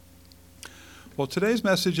Well, today's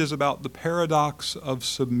message is about the paradox of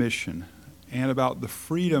submission and about the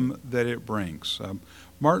freedom that it brings.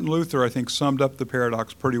 Martin Luther, I think, summed up the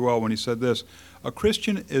paradox pretty well when he said this: a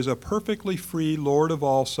Christian is a perfectly free Lord of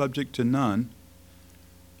all, subject to none.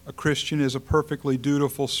 A Christian is a perfectly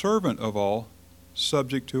dutiful servant of all,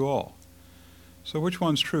 subject to all. So which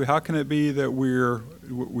one's true? How can it be that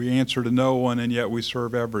we answer to no one and yet we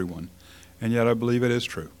serve everyone? And yet I believe it is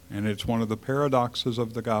true. And it's one of the paradoxes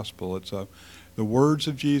of the gospel. It's the words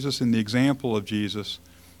of Jesus and the example of Jesus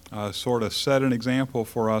sort of set an example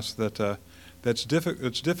for us it's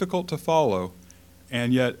difficult to follow.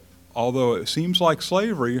 And yet, although it seems like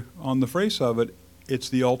slavery on the face of it, it's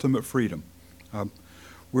the ultimate freedom.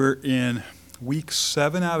 We're in week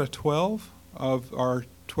 7 out of 12 of our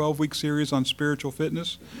 12-week series on spiritual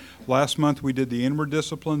fitness. Last month we did the inward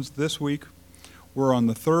disciplines. This week we're on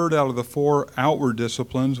the third out of the 4 outward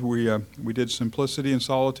disciplines. We did simplicity and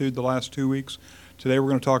solitude the last 2 weeks. Today we're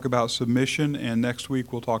going to talk about submission, and next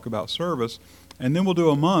week we'll talk about service. And then we'll do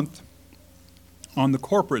a month on the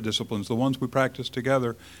corporate disciplines, the ones we practice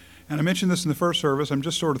together. And I mentioned this in the first service. I'm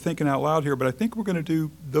just sort of thinking out loud here, but I think we're going to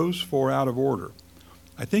do those 4 out of order.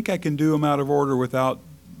 I think I can do them out of order without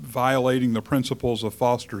violating the principles of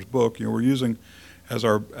Foster's book. You know, we're using as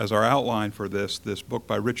our outline for this book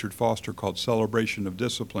by Richard Foster called Celebration of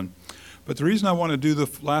Discipline. But the reason I want to do the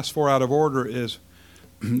last 4 out of order is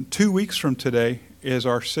 2 weeks from today is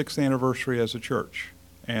our 6th anniversary as a church.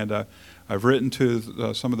 And I've written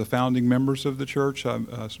to some of the founding members of the church. Some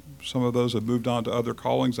of those have moved on to other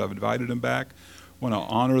callings. I've invited them back. I want to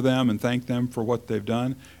honor them and thank them for what they've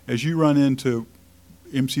done. As you run into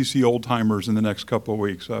MCC old-timers in the next couple of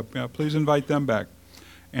weeks, please invite them back.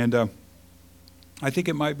 And I think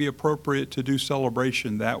it might be appropriate to do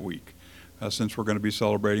celebration that week, since we're going to be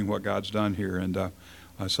celebrating what God's done here. And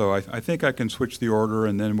so I think I can switch the order,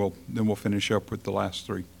 and then we'll finish up with the last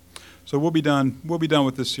 3. So we'll be done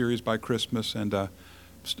with this series by Christmas, and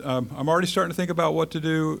I'm already starting to think about what to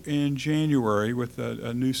do in January with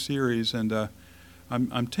a new series, and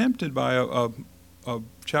I'm tempted by a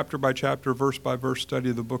chapter by chapter, verse by verse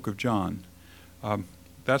study of the book of John.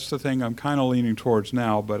 That's the thing I'm kind of leaning towards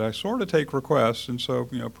now, but I sort of take requests, and so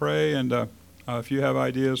pray, and if you have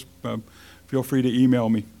ideas, feel free to email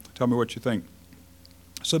me. Tell me what you think.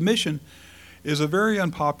 Submission is a very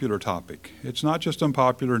unpopular topic. It's not just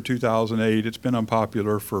unpopular in 2008. It's been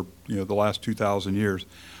unpopular for the last 2,000 years.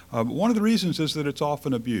 One of the reasons is that it's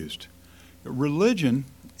often abused. Religion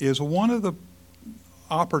is one of the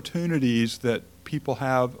opportunities that people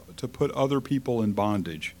have to put other people in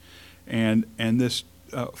bondage, and this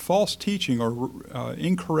false teaching or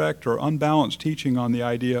incorrect or unbalanced teaching on the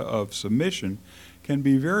idea of submission can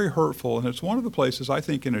be very hurtful. And it's one of the places I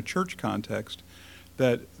think in a church context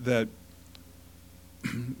that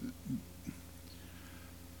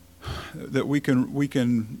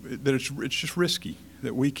it's just risky,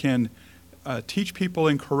 that we can teach people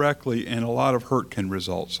incorrectly and a lot of hurt can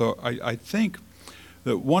result. So I think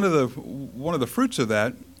that one of the fruits of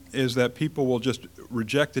that is that people will just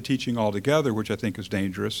reject the teaching altogether, which I think is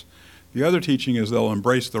dangerous. The other teaching is they'll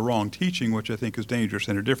embrace the wrong teaching, which I think is dangerous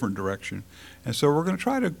in a different direction. And so we're going to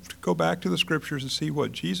try to go back to the scriptures and see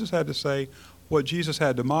what Jesus had to say, what Jesus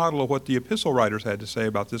had to model, or what the epistle writers had to say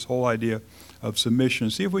about this whole idea of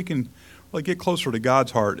submission. See if we can get closer to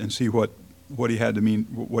God's heart and see what he had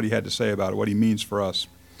to say about it, what he means for us.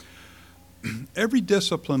 Every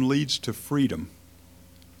discipline leads to freedom,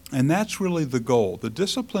 and that's really the goal. The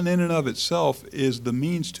discipline in and of itself is the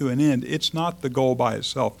means to an end. It's not the goal by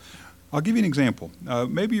itself. I'll give you an example.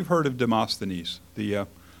 Maybe you've heard of Demosthenes, the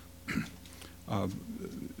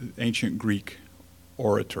ancient Greek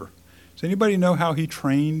orator. Does anybody know how he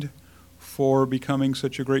trained for becoming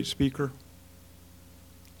such a great speaker?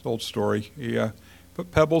 It's an old story. He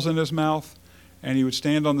put pebbles in his mouth, and he would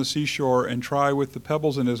stand on the seashore and try with the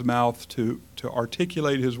pebbles in his mouth to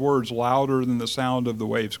articulate his words louder than the sound of the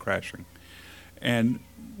waves crashing. And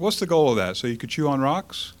what's the goal of that? So you could chew on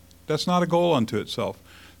rocks? That's not a goal unto itself.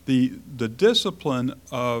 The discipline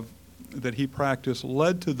that he practiced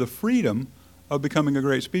led to the freedom of becoming a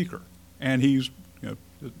great speaker. And he's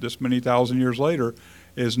this many thousand years later,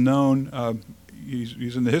 is known,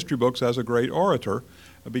 he's in the history books as a great orator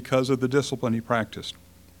because of the discipline he practiced.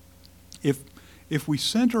 If we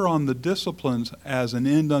center on the disciplines as an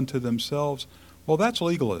end unto themselves, well, that's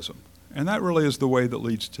legalism. And that really is the way that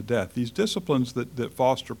leads to death. These disciplines that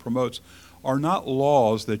Foster promotes are not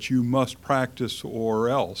laws that you must practice or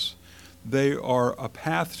else. They are a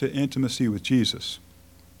path to intimacy with Jesus.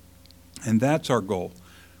 And that's our goal.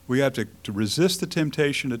 We have to resist the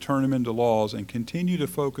temptation to turn them into laws and continue to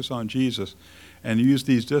focus on Jesus. and use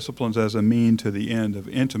these disciplines as a mean to the end of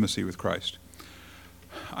intimacy with Christ.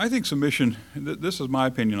 I think submission, this is my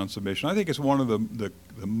opinion on submission, I think it's one of the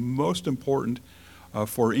most important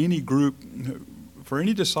for any group, for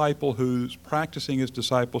any disciple who's practicing his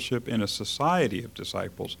discipleship in a society of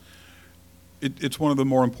disciples. It's one of the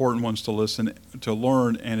more important ones to listen, to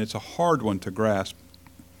learn, and it's a hard one to grasp.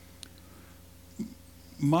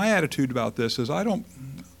 My attitude about this is I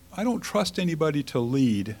don't trust anybody to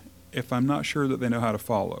lead if I'm not sure that they know how to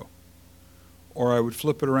follow. Or I would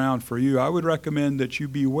flip it around for you. I would recommend that you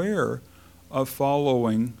beware of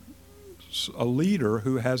following a leader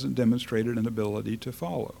who hasn't demonstrated an ability to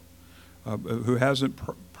follow, who hasn't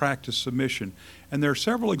practiced submission. And there are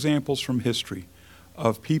several examples from history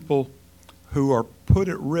of people who are put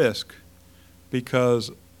at risk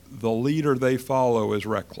because the leader they follow is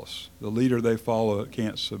reckless. The leader they follow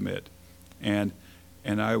can't submit. And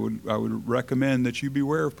I would recommend that you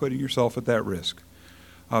beware of putting yourself at that risk.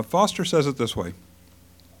 Foster says it this way: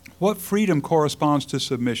 what freedom corresponds to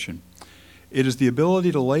submission? It is the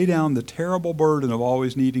ability to lay down the terrible burden of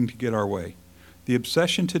always needing to get our way. The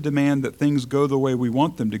obsession to demand that things go the way we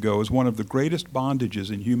want them to go is one of the greatest bondages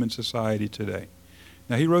in human society today.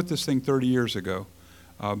 Now, he wrote this thing 30 years ago.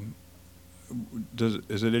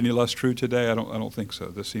 Is it any less true today? I don't think so.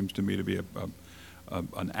 This seems to me to be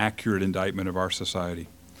an accurate indictment of our society.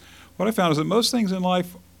 What I found is that most things in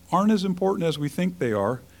life aren't as important as we think they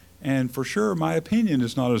are, and for sure my opinion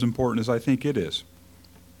is not as important as I think it is.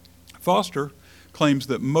 Foster claims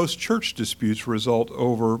that most church disputes result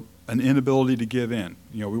over an inability to give in.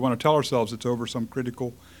 We want to tell ourselves it's over some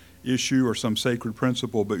critical issue or some sacred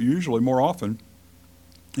principle, but usually, more often,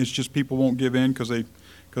 it's just people won't give in because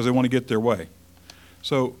they want to get their way.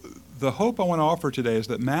 So the hope I want to offer today is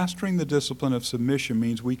that mastering the discipline of submission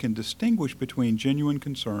means we can distinguish between genuine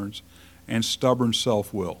concerns and stubborn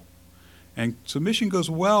self-will. And submission goes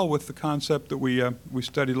well with the concept that we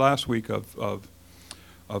studied last week of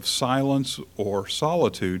silence or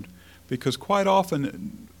solitude, because quite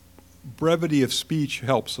often brevity of speech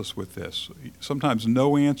helps us with this. Sometimes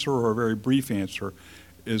no answer or a very brief answer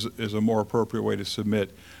is a more appropriate way to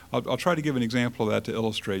submit. I'll try to give an example of that to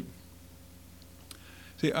illustrate.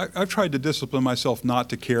 See, I've tried to discipline myself not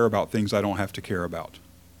to care about things I don't have to care about.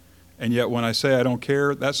 And yet when I say I don't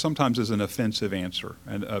care, that sometimes is an offensive answer.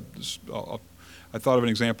 And I thought of an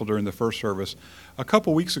example during the first service. A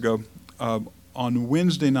couple weeks ago, on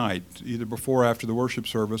Wednesday night, either before or after the worship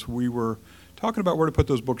service, we were talking about where to put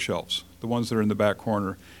those bookshelves, the ones that are in the back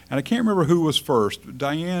corner. And I can't remember who was first,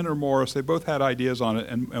 Diane or Morris. They both had ideas on it.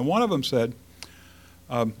 And one of them said,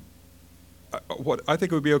 what I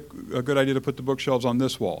think it would be a good idea to put the bookshelves on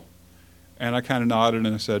this wall. And I kind of nodded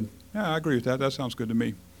and I said, yeah, I agree with that. That sounds good to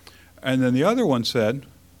me. And then the other one said,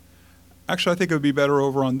 actually, I think it would be better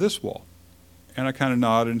over on this wall. And I kind of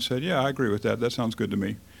nodded and said, yeah, I agree with that. That sounds good to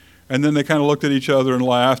me. And then they kind of looked at each other and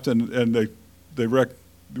laughed, and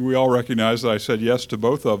we all recognized that I said yes to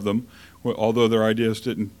both of them, although their ideas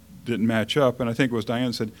didn't match up. And I think it was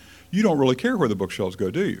Diane said, you don't really care where the bookshelves go,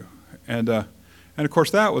 do you? And of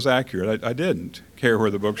course, that was accurate. I didn't care where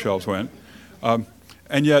the bookshelves went.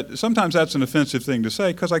 And yet, sometimes that's an offensive thing to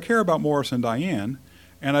say, because I care about Morris and Diane,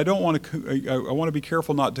 and I don't want to. I want to be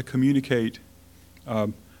careful not to communicate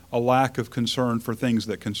a lack of concern for things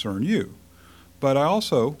that concern you. But I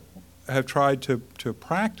also have tried to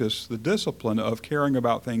practice the discipline of caring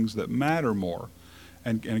about things that matter more,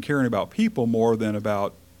 and caring about people more than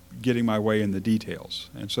about getting my way in the details.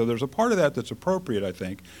 And so there's a part of that that's appropriate, I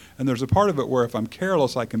think, and there's a part of it where if I'm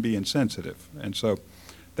careless, I can be insensitive. And so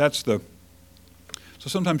so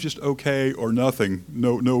sometimes just okay or nothing,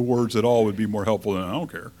 no words at all would be more helpful than I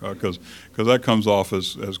don't care, because that comes off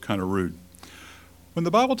as kind of rude. When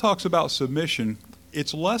the Bible talks about submission,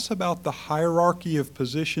 it's less about the hierarchy of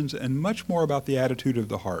positions and much more about the attitude of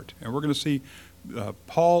the heart. And we're going to see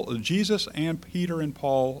Jesus and Peter and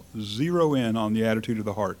Paul zero in on the attitude of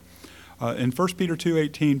the heart. In 1 Peter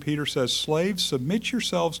 2:18, Peter says, slaves, submit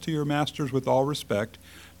yourselves to your masters with all respect,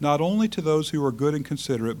 not only to those who are good and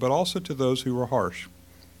considerate, but also to those who are harsh.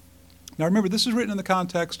 Now remember, this is written in the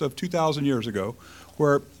context of 2,000 years ago,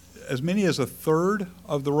 where as many as a third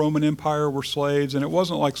of the Roman Empire were slaves, and it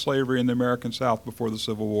wasn't like slavery in the American South before the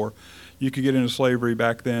Civil War. You could get into slavery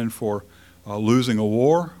back then for losing a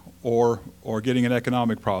war or getting in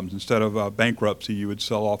economic problems. Instead of bankruptcy, you would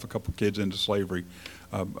sell off a couple kids into slavery.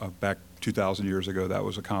 Back 2,000 years ago, that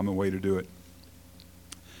was a common way to do it.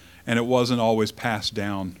 And it wasn't always passed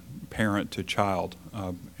down parent to child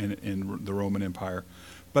in the Roman Empire.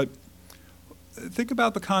 But think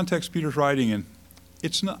about the context Peter's writing in.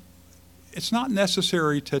 It's not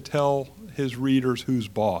necessary to tell his readers who's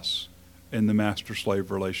boss in the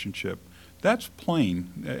master-slave relationship. That's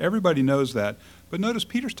plain. Everybody knows that. But notice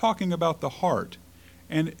Peter's talking about the heart.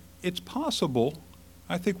 And it's possible,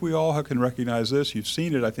 I think we all can recognize this. You've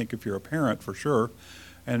seen it, I think, if you're a parent, for sure.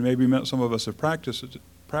 And maybe some of us have practiced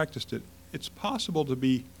it. It's possible to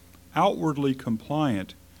be outwardly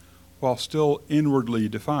compliant while still inwardly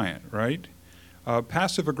defiant, right?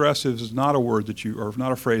 Passive-aggressive is not a word that or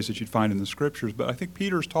not a phrase that you'd find in the Scriptures, but I think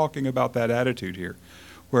Peter's talking about that attitude here,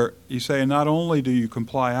 where he's saying not only do you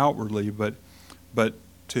comply outwardly, but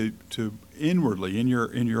to inwardly, in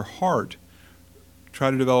your heart, try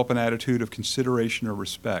to develop an attitude of consideration or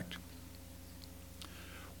respect.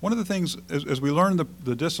 One of the things, as we learn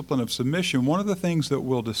the discipline of submission, one of the things that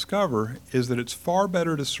we'll discover is that it's far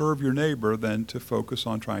better to serve your neighbor than to focus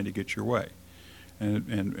on trying to get your way.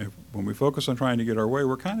 And when we focus on trying to get our way,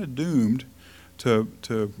 we're kind of doomed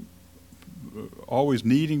to always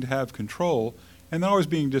needing to have control and then always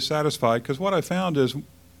being dissatisfied, because what I found is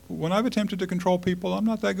when I've attempted to control people, I'm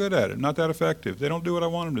not that good at it, not that effective. They don't do what I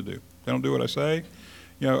want them to do. They don't do what I say.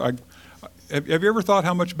 Have you ever thought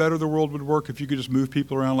how much better the world would work if you could just move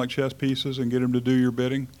people around like chess pieces and get them to do your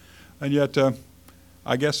bidding? And yet,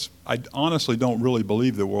 I guess I honestly don't really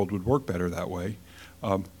believe the world would work better that way.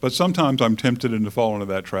 But sometimes I'm tempted into fall into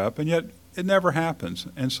that trap, and yet it never happens.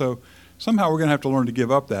 And so somehow we're going to have to learn to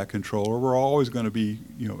give up that control, or we're always going to be,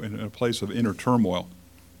 in a place of inner turmoil.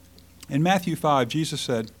 In Matthew 5, Jesus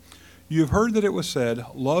said, "You have heard that it was said,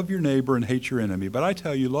 'Love your neighbor and hate your enemy.' But I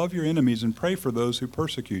tell you, love your enemies and pray for those who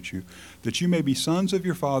persecute you, that you may be sons of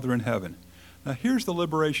your Father in heaven." Now here's the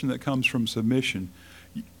liberation that comes from submission.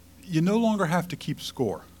 You no longer have to keep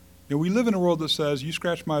score. We live in a world that says, you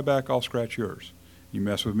scratch my back, I'll scratch yours. You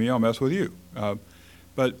mess with me, I'll mess with you.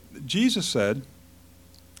 But Jesus said,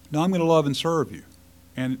 no, I'm going to love and serve you.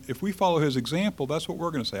 And if we follow his example, that's what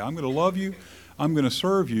we're going to say. I'm going to love you, I'm going to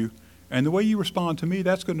serve you, and the way you respond to me,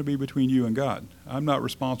 that's going to be between you and God. I'm not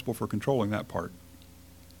responsible for controlling that part.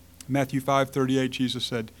 Matthew 5:38, Jesus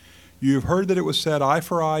said, "You have heard that it was said, eye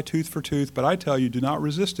for eye, tooth for tooth, but I tell you, do not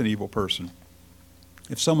resist an evil person.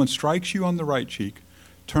 If someone strikes you on the right cheek,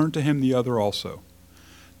 turn to him the other also."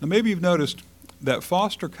 Now maybe you've noticed that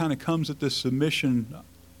Foster kind of comes at this submission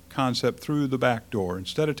concept through the back door.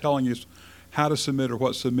 Instead of telling us how to submit or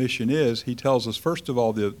what submission is, he tells us, first of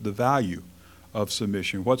all, the value of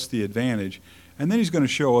submission, what's the advantage, and then he's going to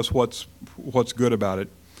show us what's good about it.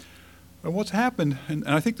 And what's happened, and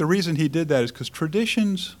I think the reason he did that is because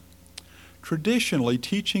traditionally,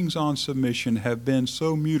 teachings on submission have been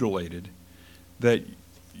so mutilated that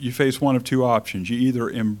you face one of two options. You either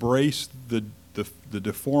embrace the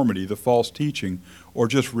deformity, the false teaching, or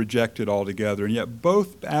just reject it altogether. And yet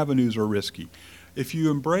both avenues are risky. If you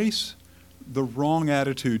embrace the wrong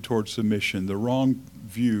attitude towards submission, the wrong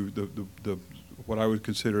view, the what I would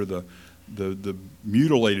consider the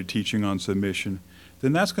mutilated teaching on submission,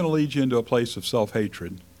 then that's going to lead you into a place of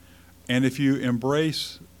self-hatred. And if you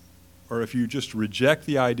embrace, or if you just reject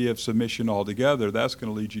the idea of submission altogether, that's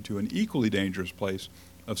going to lead you to an equally dangerous place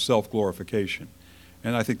of self-glorification.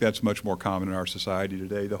 And I think that's much more common in our society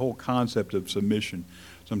today. The whole concept of submission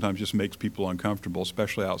sometimes just makes people uncomfortable,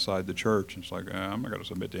 especially outside the church. It's like, I'm not going to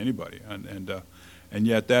submit to anybody. And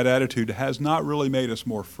yet that attitude has not really made us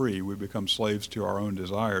more free. We become slaves to our own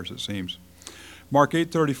desires, it seems. Mark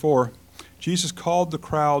 8:34, Jesus called the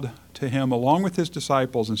crowd to him along with his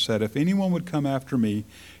disciples and said, "If anyone would come after me,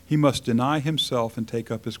 he must deny himself and take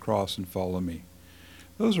up his cross and follow me."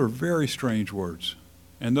 Those are very strange words.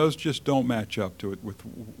 And those just don't match up to it with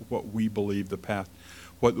what we believe the path,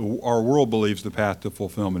 what our world believes the path to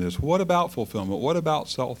fulfillment is. What about fulfillment? What about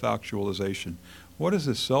self-actualization? What is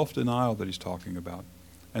this self-denial that he's talking about?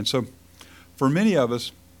 And so for many of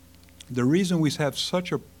us, the reason we have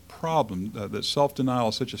such a problem, that self-denial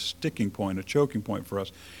is such a sticking point, a choking point for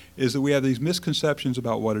us, is that we have these misconceptions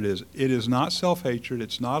about what it is. It is not self-hatred.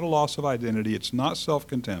 It's not a loss of identity. It's not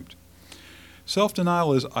self-contempt.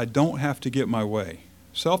 Self-denial is, I don't have to get my way.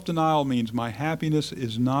 Self-denial means my happiness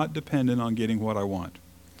is not dependent on getting what I want.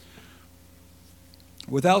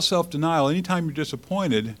 Without self-denial, anytime you're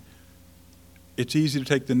disappointed, it's easy to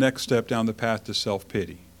take the next step down the path to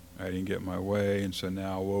self-pity. I didn't get my way, and so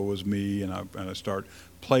now woe is me, and I start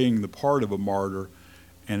playing the part of a martyr.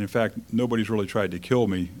 And in fact, nobody's really tried to kill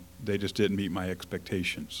me. They just didn't meet my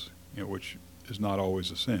expectations, which is not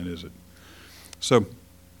always a sin, is it? So,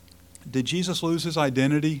 did Jesus lose his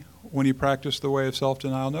identity when he practiced the way of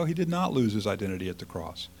self-denial? No, he did not lose his identity at the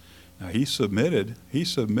cross. Now, he submitted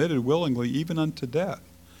willingly even unto death,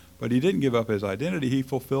 but he didn't give up his identity. He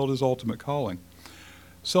fulfilled his ultimate calling.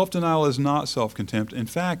 Self-denial is not self-contempt. In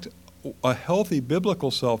fact, a healthy biblical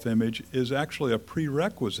self-image is actually a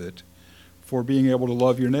prerequisite for being able to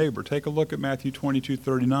love your neighbor. Take a look at Matthew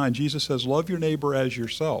 22:39. Jesus says, love your neighbor as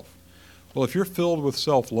yourself. Well, if you're filled with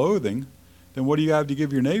self-loathing, then what do you have to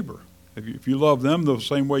give your neighbor? If you love them the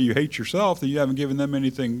same way you hate yourself, then you haven't given them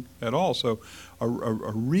anything at all. So a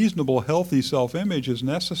reasonable, healthy self-image is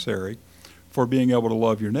necessary for being able to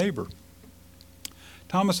love your neighbor.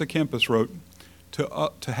 Thomas à Kempis wrote,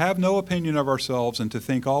 to have no opinion of ourselves and to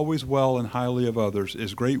think always well and highly of others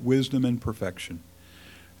is great wisdom and perfection.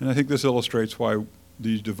 And I think this illustrates why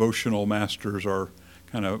these devotional masters are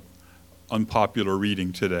kind of unpopular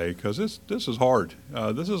reading today, because this is hard.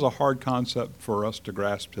 This is a hard concept for us to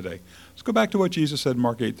grasp today. Let's go back to what Jesus said in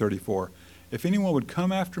Mark 8:34. If anyone would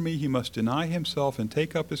come after me, he must deny himself and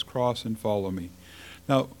take up his cross and follow me.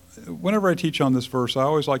 Now, whenever I teach on this verse, I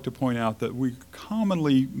always like to point out that we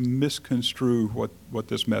commonly misconstrue what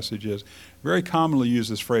this message is. Very commonly use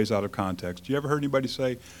this phrase out of context. You ever heard anybody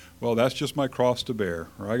say, well, that's just my cross to bear,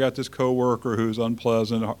 or I got this coworker who's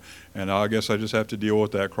unpleasant, and I guess I just have to deal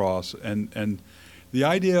with that cross. And the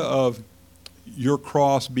idea of your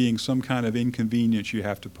cross being some kind of inconvenience you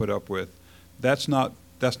have to put up with, that's not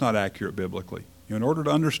accurate biblically. In order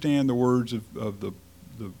to understand the words of the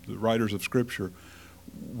writers of Scripture,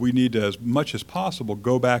 we need to, as much as possible,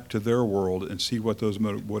 go back to their world and see what those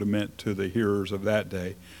would have meant to the hearers of that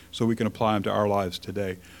day, so we can apply them to our lives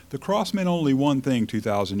today. The cross meant only one thing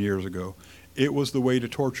 2,000 years ago. It was the way to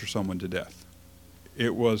torture someone to death.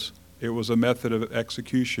 It was a method of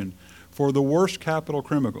execution for the worst capital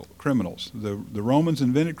criminals. The Romans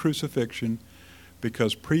invented crucifixion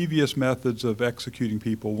because previous methods of executing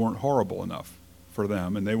people weren't horrible enough for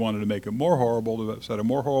them, and they wanted to make it more horrible, to set a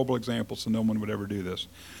more horrible example so no one would ever do this.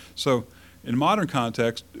 So in modern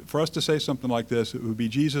context, for us to say something like this, it would be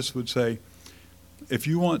Jesus would say, if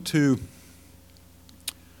you want to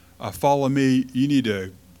follow me, you need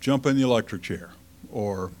to jump in the electric chair,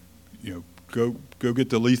 or go get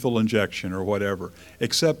the lethal injection or whatever.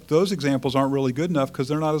 Except those examples aren't really good enough because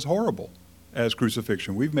they're not as horrible as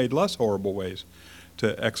crucifixion. We've made less horrible ways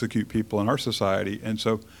to execute people in our society. And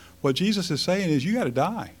so what Jesus is saying is, you got to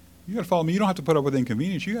die. You got to follow me. You don't have to put up with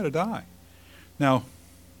inconvenience. You got to die. Now,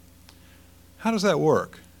 how does that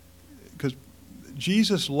work? Because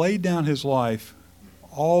Jesus laid down his life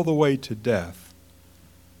all the way to death,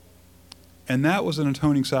 and that was an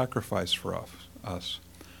atoning sacrifice for us.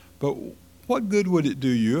 But what good would it do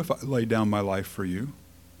you if I laid down my life for you?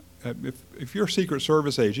 If you're a Secret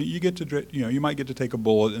Service agent, you might get to take a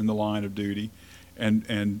bullet in the line of duty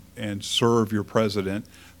and serve your president.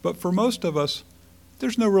 But for most of us,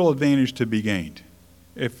 there's no real advantage to be gained.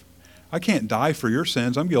 If I can't die for your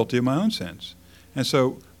sins, I'm guilty of my own sins. And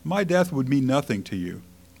so my death would mean nothing to you.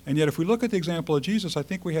 And yet if we look at the example of Jesus, I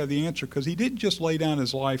think we have the answer, because he didn't just lay down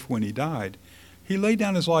his life when he died. He laid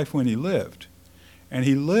down his life when he lived. And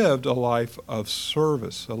he lived a life of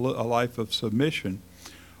service, a life of submission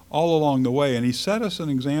all along the way. And he set us an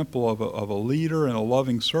example of a leader and a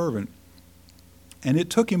loving servant. And it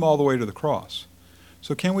took him all the way to the cross.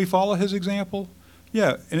 So can we follow his example?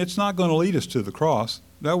 Yeah, and it's not going to lead us to the cross.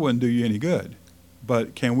 That wouldn't do you any good.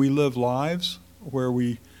 But can we live lives where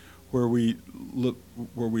we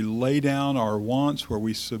lay down our wants, where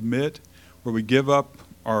we submit, where we give up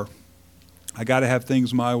our, I got to have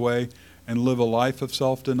things my way, and live a life of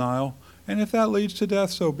self-denial? And if that leads to death,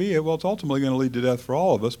 so be it. Well, it's ultimately going to lead to death for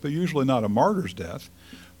all of us, but usually not a martyr's death.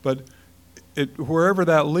 But wherever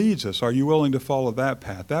that leads us, are you willing to follow that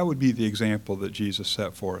path? That would be the example that Jesus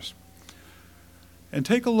set for us. And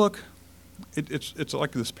take a look, it's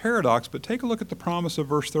like this paradox, but take a look at the promise of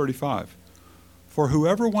verse 35. For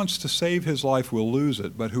whoever wants to save his life will lose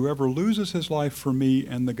it, but whoever loses his life for me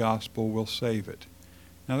and the gospel will save it.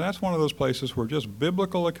 Now that's one of those places where just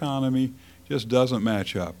biblical economy just doesn't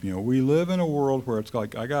match up. We live in a world where it's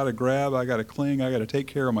like, I got to grab, I got to cling, I got to take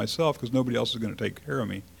care of myself because nobody else is going to take care of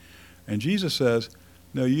me. And Jesus says,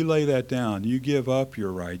 no, you lay that down. You give up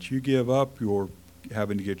your rights. You give up your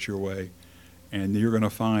having to get your way. And you're going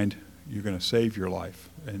to save your life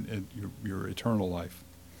and your eternal life.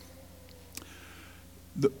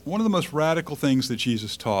 One of the most radical things that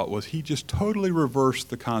Jesus taught was he just totally reversed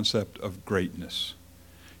the concept of greatness.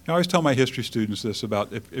 I always tell my history students this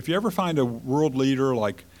about, if you ever find a world leader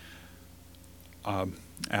like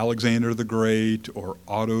Alexander the Great or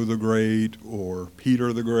Otto the Great or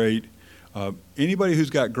Peter the Great, anybody who's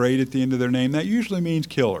got great at the end of their name, that usually means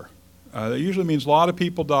killer. That usually means a lot of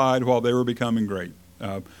people died while they were becoming great.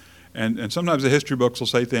 And sometimes the history books will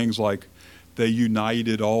say things like, they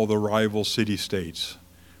united all the rival city-states,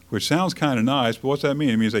 which sounds kind of nice, but what's that mean?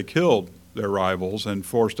 It means they killed their rivals and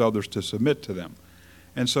forced others to submit to them.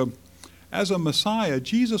 And so, as a Messiah,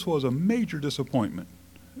 Jesus was a major disappointment.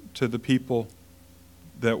 to the people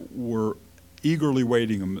that were eagerly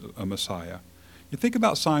waiting a Messiah. You think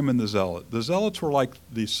about Simon the Zealot. The Zealots were like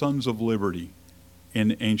the Sons of Liberty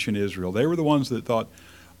in ancient Israel. They were the ones that thought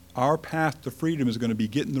our path to freedom is going to be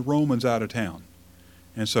getting the Romans out of town.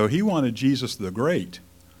 And so he wanted Jesus the Great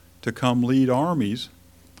to come lead armies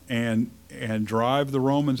and drive the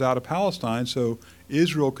Romans out of Palestine so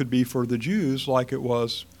Israel could be for the Jews like it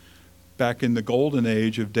was back in the golden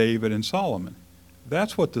age of David and Solomon.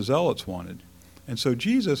 That's what the Zealots wanted. And so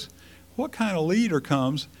Jesus, what kind of leader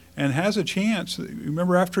comes and has a chance?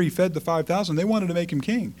 Remember, after he fed the 5,000, they wanted to make him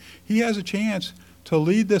king. He has a chance to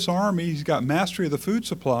lead this army. He's got mastery of the food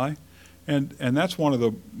supply, and that's one of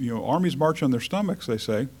the, armies march on their stomachs, they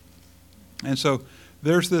say. And so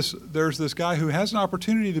there's this guy who has an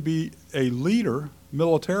opportunity to be a leader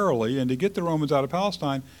militarily and to get the Romans out of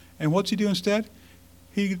Palestine, and what's he do instead?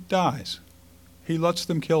 He dies. He lets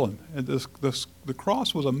them kill him. And the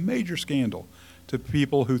cross was a major scandal to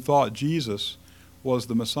people who thought Jesus was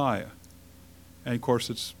the Messiah. And of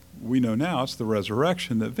course, we know now it's the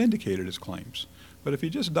resurrection that vindicated his claims. But if he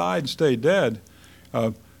just died and stayed dead,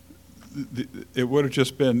 it would have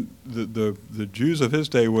just been, the Jews of his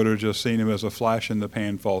day would have just seen him as a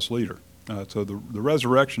flash-in-the-pan false leader. So the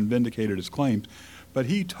resurrection vindicated his claims. But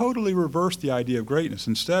he totally reversed the idea of greatness.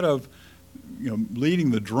 Instead of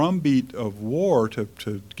leading the drumbeat of war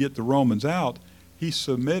to get the Romans out, he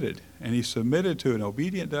submitted. And he submitted to an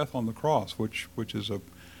obedient death on the cross, which is a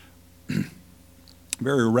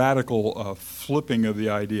very radical flipping of the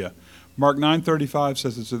idea. Mark 9:35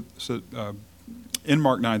 says, in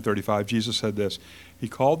Mark 9:35, Jesus said this. He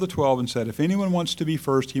called the 12 and said, if anyone wants to be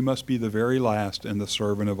first, he must be the very last and the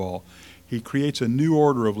servant of all. He creates a new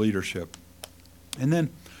order of leadership. And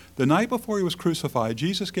then the night before he was crucified,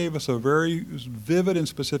 Jesus gave us a very vivid and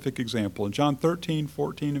specific example. In John 13,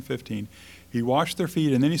 14, and 15, he washed their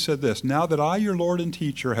feet, and then he said this, now that I, your Lord and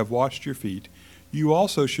teacher, have washed your feet, you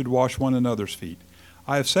also should wash one another's feet.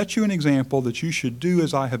 I have set you an example that you should do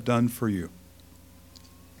as I have done for you.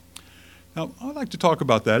 Now, I'd like to talk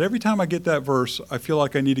about that. Every time I get that verse, I feel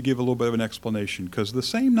like I need to give a little bit of an explanation, because the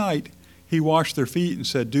same night he washed their feet and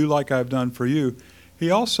said, do like I've done for you,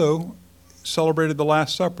 he also celebrated the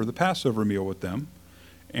Last Supper, the Passover meal with them.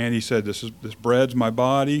 And he said, this bread's my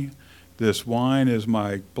body, this wine is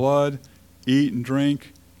my blood, eat and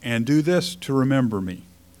drink, and do this to remember me.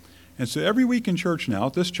 And so every week in church now,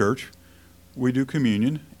 at this church, we do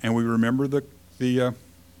communion, and we remember the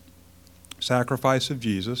sacrifice of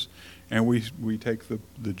Jesus, and we take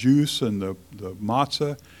the juice and the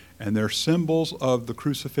matzah, and they're symbols of the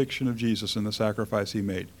crucifixion of Jesus and the sacrifice he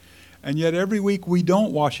made. And yet every week we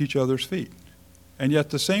don't wash each other's feet. And yet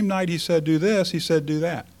the same night he said do this, he said do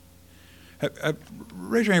that.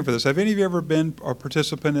 Raise your hand for this. Have any of you ever been a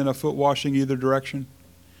participant in a foot washing either direction?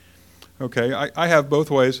 Okay, I have both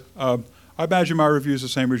ways. I imagine my review is the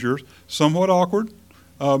same as yours. Somewhat awkward.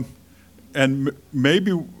 And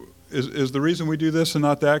maybe is the reason we do this and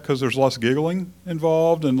not that because there's less giggling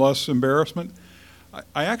involved and less embarrassment?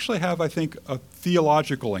 I actually have, I think, a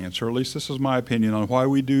theological answer, at least this is my opinion, on why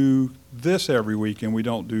we do this every week and we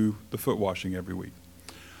don't do the foot washing every week.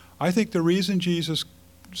 I think the reason Jesus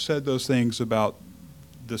said those things about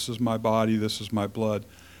this is my body, this is my blood,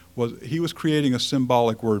 was he was creating a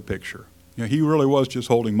symbolic word picture. He really was just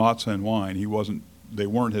holding matzah and wine. They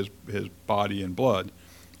weren't his body and blood.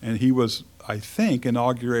 And he was, I think,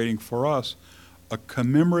 inaugurating for us a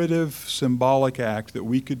commemorative symbolic act that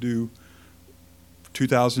we could do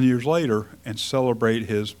 2,000 years later and celebrate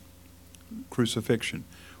his crucifixion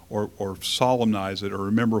or solemnize it or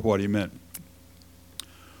remember what he meant.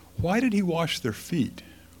 Why did he wash their feet?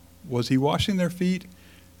 Was he washing their feet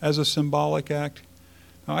as a symbolic act?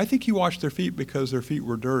 Now, I think he washed their feet because their feet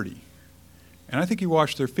were dirty. And I think he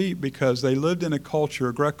washed their feet because they lived in a culture,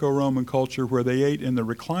 a Greco-Roman culture, where they ate in the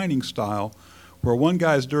reclining style, where one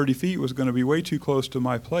guy's dirty feet was going to be way too close to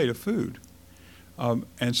my plate of food.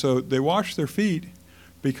 And so they washed their feet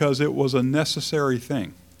because it was a necessary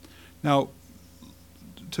thing. Now,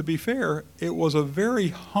 to be fair, it was a very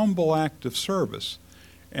humble act of service.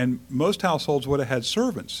 And most households would have had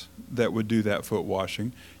servants that would do that foot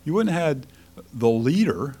washing. You wouldn't have had the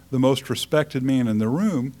leader, the most respected man in the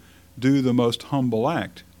room, do the most humble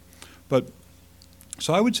act.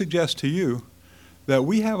 So I would suggest to you that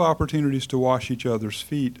we have opportunities to wash each other's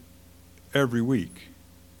feet every week.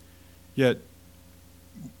 Yet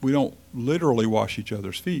we don't literally wash each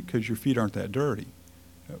other's feet because your feet aren't that dirty.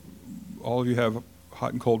 All of you have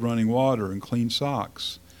hot and cold running water and clean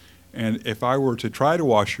socks. And if I were to try to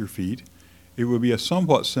wash your feet, it would be a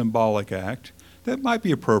somewhat symbolic act that might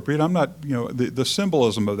be appropriate. I'm not, the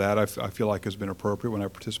symbolism of that I feel like has been appropriate when I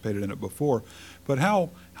participated in it before. But how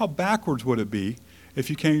backwards would it be if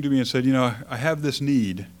you came to me and said, I have this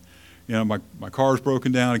need. My car's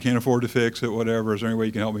broken down, I can't afford to fix it, whatever. Is there any way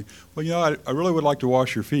you can help me? Well, I really would like to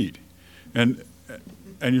wash your feet. And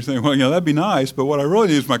you're thinking, well, that'd be nice, but what I really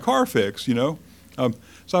need is my car fixed, So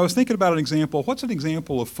I was thinking about an example. What's an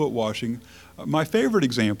example of foot washing? My favorite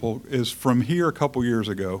example is from here a couple years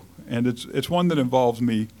ago, and it's one that involves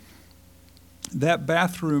me. That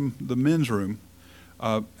bathroom, the men's room,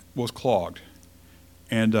 was clogged.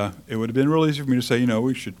 And it would have been real easy for me to say,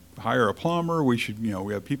 we should hire a plumber. We should,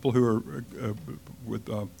 we have people who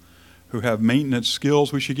are who have maintenance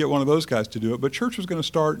skills. We should get one of those guys to do it. But church was going to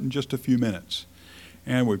start in just a few minutes.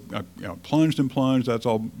 And we plunged and plunged. That's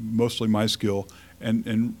all mostly my skill.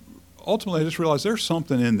 And ultimately, I just realized there's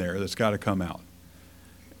something in there that's got to come out.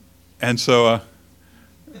 And so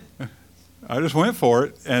I just went for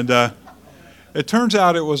it. And it turns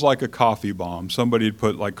out it was like a coffee bomb. Somebody had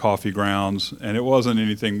put like coffee grounds, and it wasn't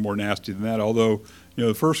anything more nasty than that. Although,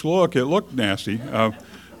 the first look, it looked nasty.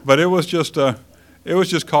 But it was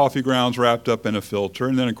just coffee grounds wrapped up in a filter.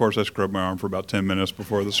 And then, of course, I scrubbed my arm for about 10 minutes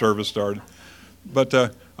before the service started. But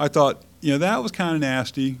I thought, that was kind of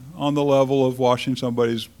nasty on the level of washing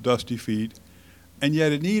somebody's dusty feet. And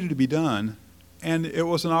yet it needed to be done. And it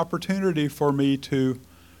was an opportunity for me to,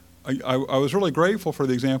 I was really grateful for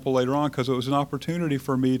the example later on because it was an opportunity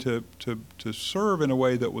for me to serve in a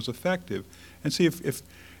way that was effective. And see,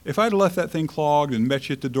 if I'd left that thing clogged and met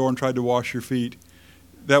you at the door and tried to wash your feet,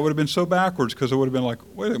 that would have been so backwards because it would have been like,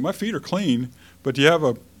 wait a minute, my feet are clean, but do you have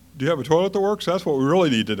a toilet that works? That's what we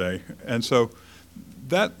really need today. And so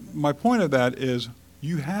my point of that is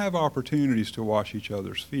you have opportunities to wash each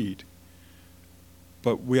other's feet,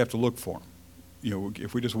 but we have to look for them.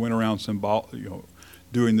 If we just went around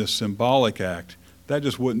doing this symbolic act, that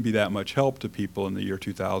just wouldn't be that much help to people in the year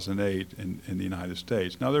 2008 in the United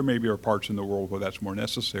States. Now, there maybe are parts in the world where that's more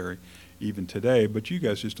necessary even today, but you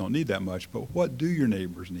guys just don't need that much. But what do your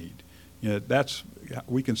neighbors need?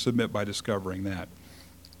 We can submit by discovering that.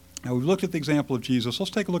 Now, we've looked at the example of Jesus.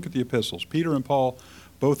 Let's take a look at the epistles. Peter and Paul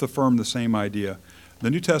both affirm the same idea.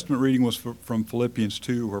 The New Testament reading was from Philippians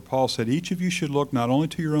 2, where Paul said, each of you should look not only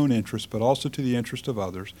to your own interest, but also to the interest of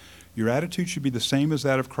others. Your attitude should be the same as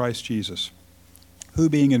that of Christ Jesus, who,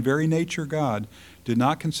 being in very nature God, did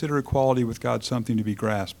not consider equality with God something to be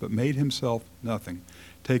grasped, but made himself nothing,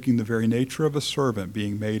 taking the very nature of a servant,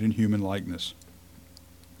 being made in human likeness.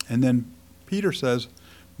 And then Peter says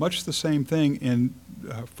much the same thing in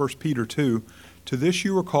 1 Peter 2, to this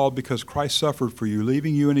you were called because Christ suffered for you,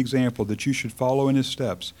 leaving you an example that you should follow in his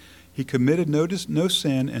steps. He committed no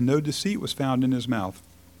sin, and no deceit was found in his mouth.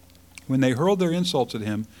 When they hurled their insults at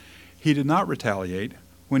him, he did not retaliate.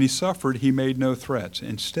 When he suffered, he made no threats.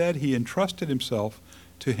 Instead, he entrusted himself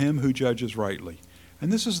to him who judges rightly.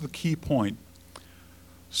 And this is the key point.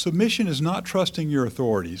 Submission is not trusting your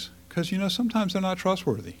authorities, because, sometimes they're not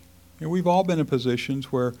trustworthy. We've all been in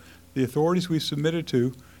positions where the authorities we submitted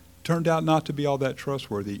to turned out not to be all that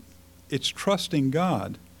trustworthy. It's trusting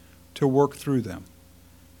God to work through them.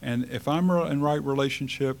 And if I'm in right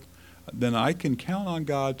relationship, then I can count on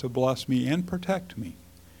God to bless me and protect me,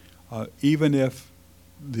 even if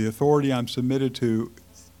the authority I'm submitted to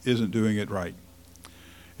isn't doing it right.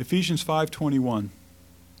 Ephesians 5:21.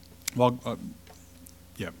 Well,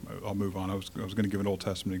 I'll move on. I was going to give an Old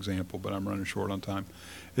Testament example, but I'm running short on time.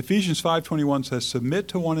 Ephesians 5:21 says, submit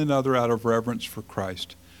to one another out of reverence for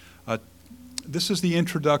Christ. This is the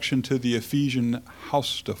introduction to the Ephesian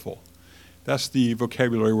Haussteffel. That's the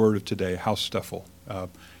vocabulary word of today, Haussteffel. That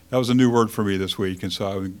was a new word for me this week, and so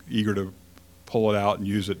I was eager to pull it out and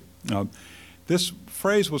use it. This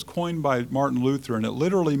phrase was coined by Martin Luther, and it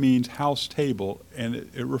literally means house table, and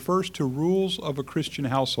it refers to rules of a Christian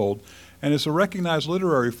household. And it's a recognized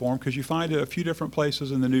literary form because you find it a few different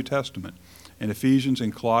places in the New Testament, in Ephesians,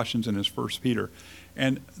 in Colossians, and in 1 Peter.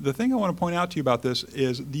 And the thing I want to point out to you about this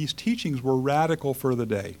is these teachings were radical for the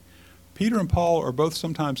day. Peter and Paul are both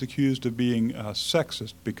sometimes accused of being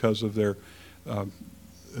sexist because of their,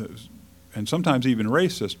 and sometimes even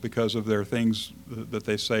racist because of their things that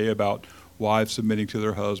they say about wives submitting to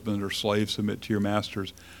their husband or slaves submit to your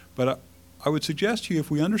masters. But I would suggest to you, if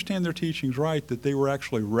we understand their teachings right, that they were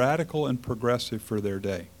actually radical and progressive for their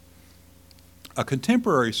day. A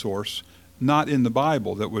contemporary source, not in the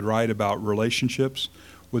Bible, that would write about relationships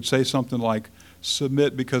would say something like,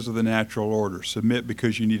 submit because of the natural order, submit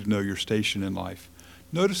because you need to know your station in life.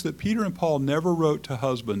 Notice that Peter and Paul never wrote to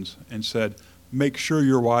husbands and said, make sure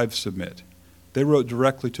your wives submit. They wrote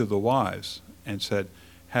directly to the wives and said,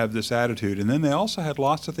 have this attitude. And then they also had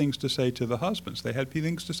lots of things to say to the husbands. They had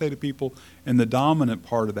things to say to people in the dominant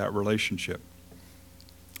part of that relationship.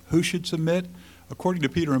 Who should submit? According to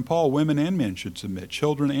Peter and Paul, women and men should submit,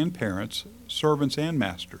 children and parents, servants and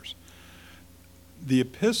masters. The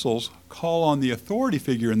epistles call on the authority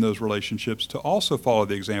figure in those relationships to also follow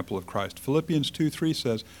the example of Christ. Philippians 2:3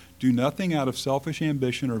 says, "Do nothing out of selfish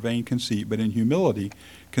ambition or vain conceit, but in humility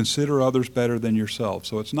consider others better than yourselves."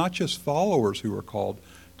 So it's not just followers who are called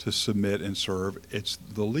to submit and serve, it's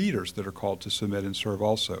the leaders that are called to submit and serve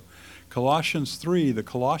also. Colossians 3, the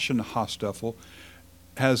Colossian Hostetfel,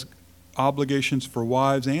 has obligations for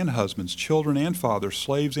wives and husbands, children and fathers,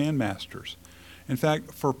 slaves and masters. In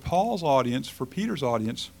fact, for Paul's audience, for Peter's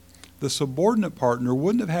audience, the subordinate partner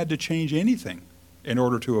wouldn't have had to change anything in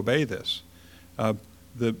order to obey this.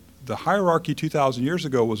 The hierarchy 2,000 years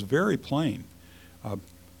ago was very plain.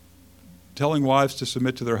 Telling wives to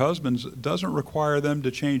submit to their husbands doesn't require them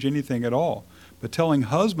to change anything at all. But telling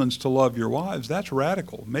husbands to love your wives, that's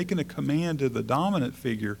radical. Making a command to the dominant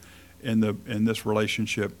figure in this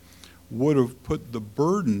relationship would have put the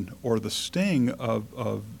burden or the sting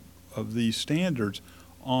of these standards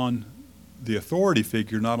on the authority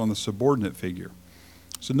figure, not on the subordinate figure.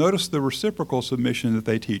 So notice the reciprocal submission that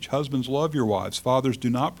they teach. Husbands, love your wives. Fathers, do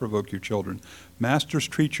not provoke your children. Masters,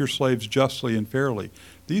 treat your slaves justly and fairly.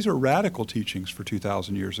 These are radical teachings for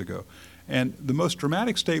 2,000 years ago. And the most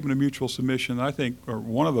dramatic statement of mutual submission, I think, or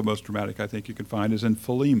one of the most dramatic I think you can find, is in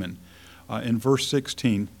Philemon. In verse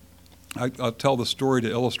 16, I'll tell the story to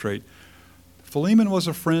illustrate. Philemon was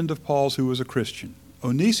a friend of Paul's who was a Christian.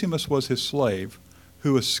 Onesimus was his slave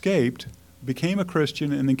who escaped, became a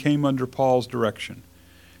Christian, and then came under Paul's direction.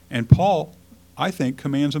 And Paul, I think,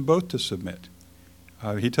 commands them both to submit.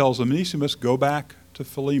 He tells Onesimus, go back to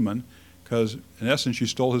Philemon, because in essence you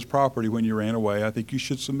stole his property when you ran away. I think you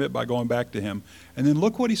should submit by going back to him. And then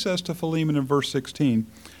look what he says to Philemon in verse 16.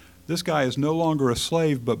 This guy is no longer a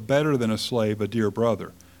slave, but better than a slave, a dear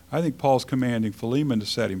brother. I think Paul's commanding Philemon to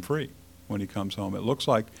set him free when he comes home. It looks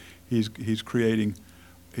like he's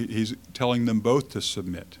telling them both to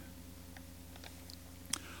submit.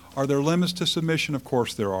 Are there limits to submission? Of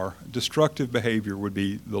course there are. Destructive behavior would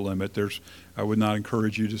be the limit. I would not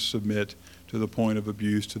encourage you to submit to the point of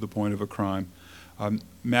abuse, to the point of a crime.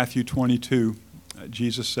 Matthew 22,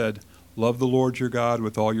 Jesus said, love the Lord your God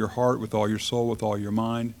with all your heart, with all your soul, with all your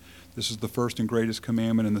mind. This is the first and greatest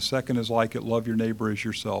commandment, and the second is like it, love your neighbor as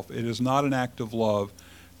yourself. It is not an act of love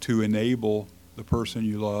to enable the person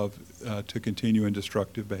you love to continue in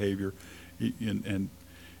destructive behavior.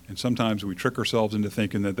 And sometimes we trick ourselves into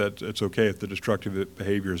thinking that it's okay if the destructive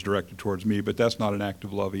behavior is directed towards me, but that's not an act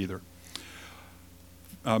of love either.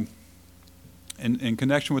 In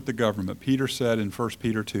connection with the government, Peter said in 1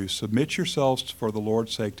 Peter 2, submit yourselves for the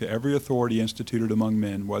Lord's sake to every authority instituted among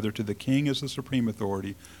men, whether to the king as the supreme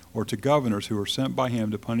authority or to governors who are sent by him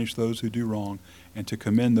to punish those who do wrong and to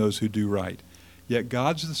commend those who do right. Yet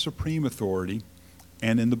God's the supreme authority,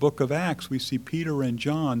 and in the book of Acts we see Peter and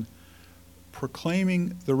John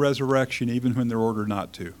proclaiming the resurrection even when they're ordered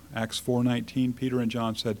not to. Acts 4:19, Peter and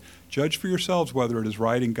John said, judge for yourselves whether it is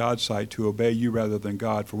right in God's sight to obey you rather than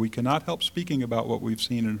God, for we cannot help speaking about what we've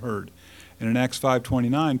seen and heard. And in Acts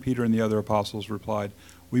 5:29, Peter and the other apostles replied,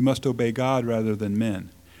 we must obey God rather than men.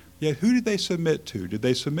 Yet who did they submit to? Did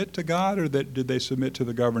they submit to God, or did they submit to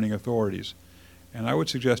the governing authorities? And I would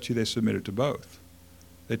suggest to you they submitted to both.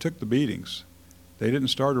 They took the beatings. They didn't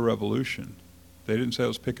start a revolution. They didn't say,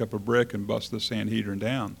 let's pick up a brick and bust the Sanhedrin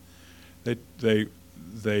down.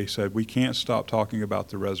 They said, we can't stop talking about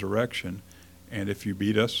the resurrection, and if you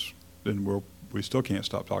beat us, then we still can't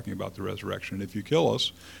stop talking about the resurrection. If you kill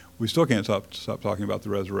us, we still can't stop talking about the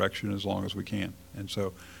resurrection as long as we can. And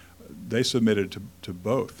so they submitted to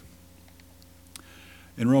both.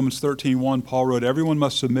 In Romans 13:1, Paul wrote, everyone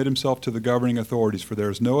must submit himself to the governing authorities, for there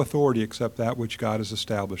is no authority except that which God has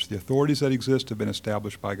established. The authorities that exist have been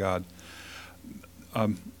established by God.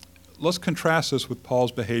 Let's contrast this with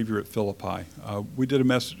Paul's behavior at Philippi. We did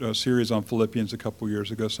a series on Philippians a couple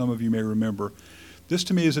years ago. Some of you may remember. This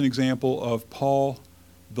to me is an example of Paul,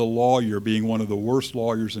 the lawyer, being one of the worst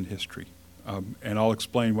lawyers in history. And I'll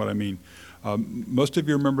explain what I mean. Most of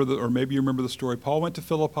you remember, or maybe you remember the story. Paul went to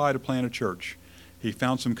Philippi to plant a church. He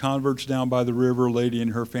found some converts down by the river, a lady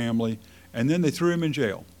and her family, and then they threw him in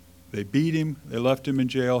jail. They beat him. They left him in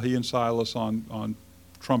jail, he and Silas, on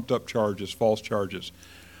trumped-up charges, false charges.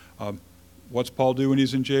 What's Paul do when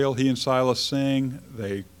he's in jail? He and Silas sing.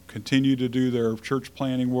 They continue to do their church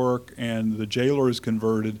planting work, and the jailer is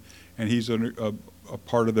converted, and he's a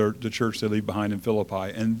part of the church they leave behind in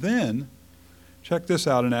Philippi. And then, check this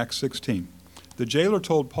out in Acts 16. The jailer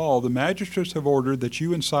told Paul, "The magistrates have ordered that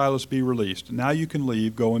you and Silas be released. Now you can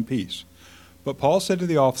leave. Go in peace." But Paul said to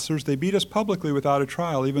the officers, "They beat us publicly without a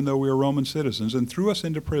trial, even though we are Roman citizens, and threw us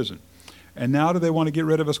into prison. And now do they want to get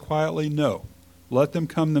rid of us quietly? No. Let them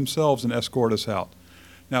come themselves and escort us out."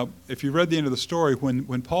 Now, if you read the end of the story,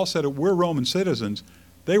 when Paul said, "We're Roman citizens,"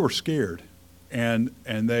 they were scared, and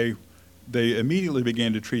they immediately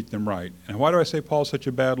began to treat them right. And why do I say Paul's such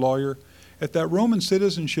a bad lawyer? If that Roman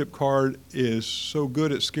citizenship card is so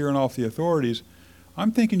good at scaring off the authorities,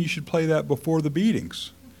 I'm thinking you should play that before the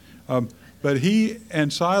beatings. But he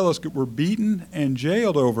and Silas were beaten and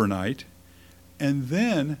jailed overnight, and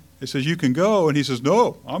then it says, "You can go," and he says,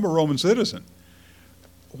 "No, I'm a Roman citizen."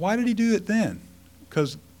 Why did he do it then?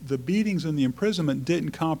 Because the beatings and the imprisonment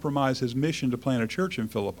didn't compromise his mission to plant a church in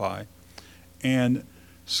Philippi, and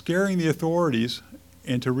scaring the authorities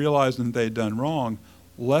into realizing that they had done wrong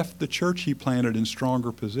left the church he planted in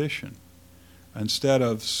stronger position. Instead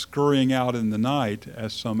of scurrying out in the night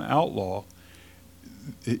as some outlaw,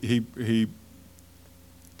 he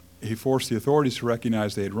forced the authorities to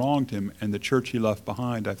recognize they had wronged him, and the church he left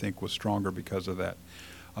behind, I think, was stronger because of that.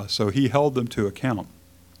 So he held them to account.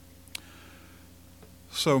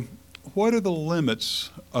 So what are the limits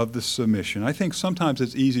of this submission? I think sometimes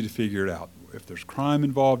it's easy to figure it out. If there's crime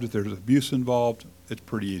involved, if there's abuse involved, it's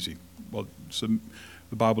pretty easy. Well,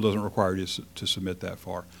 the Bible doesn't require you to submit that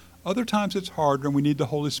far. Other times it's harder, and we need the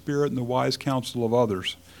Holy Spirit and the wise counsel of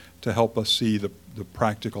others to help us see the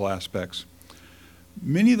practical aspects.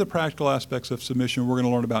 Many of the practical aspects of submission we're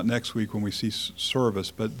going to learn about next week when we see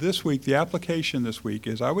service. But this week, the application this week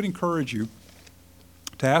is I would encourage you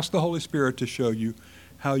to ask the Holy Spirit to show you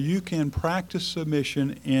how you can practice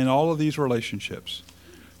submission in all of these relationships.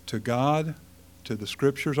 To God, to the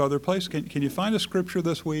Scriptures, other places. Can you find a Scripture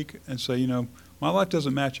this week and say, you know, my life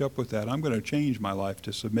doesn't match up with that. I'm going to change my life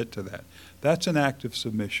to submit to that. That's an act of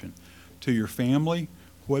submission. To your family,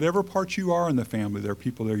 whatever part you are in the family, there are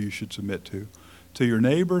people there you should submit to. To your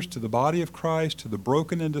neighbors, to the body of Christ, to the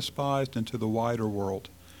broken and despised, and to the wider world.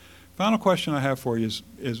 Final question I have for you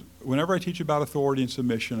is whenever I teach about authority and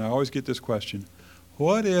submission, I always get this question: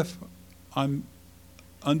 what if I'm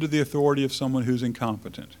under the authority of someone who's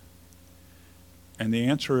incompetent? And the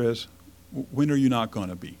answer is, when are you not going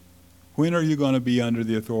to be? When are you going to be under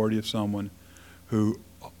the authority of someone who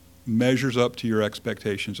measures up to your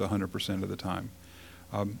expectations 100% of the time?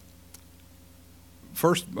 The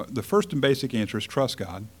first and basic answer is trust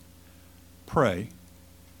God. Pray.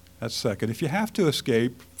 That's second. If you have to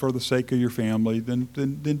escape for the sake of your family,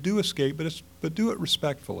 then do escape, but do it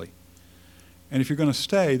respectfully. And if you're going to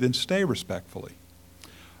stay, then stay respectfully.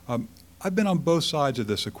 I've been on both sides of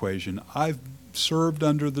this equation. I've served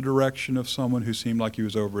under the direction of someone who seemed like he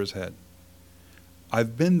was over his head.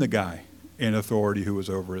 I've been the guy in authority who was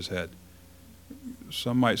over his head.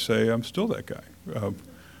 Some might say I'm still that guy,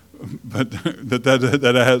 but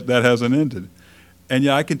that hasn't ended. And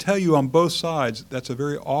yet I can tell you on both sides, that's a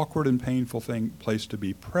very awkward and painful place to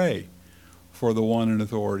be. Pray for the one in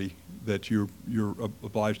authority that you're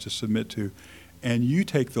obliged to submit to, and you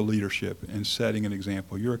take the leadership in setting an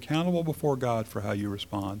example. You're accountable before God for how you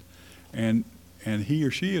respond, and he or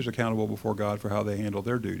she is accountable before God for how they handle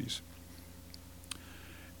their duties.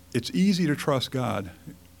 It's easy to trust God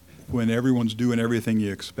when everyone's doing everything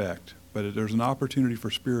you expect, but there's an opportunity for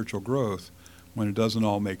spiritual growth when it doesn't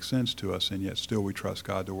all make sense to us, and yet still we trust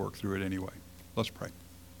God to work through it anyway. Let's pray.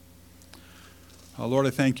 Lord, I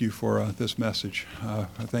thank you for this message. I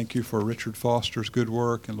thank you for Richard Foster's good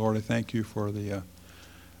work, and Lord, I thank you for the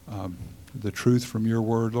truth from your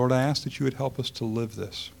word. Lord, I ask that you would help us to live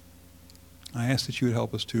this. I ask that you would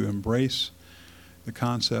help us to embrace the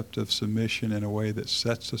concept of submission in a way that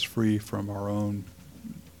sets us free from our own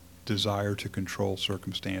desire to control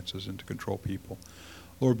circumstances and to control people.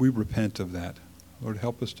 Lord, we repent of that. Lord,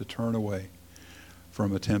 help us to turn away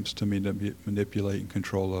from attempts to manipulate and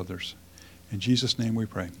control others. In Jesus' name we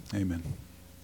pray. Amen.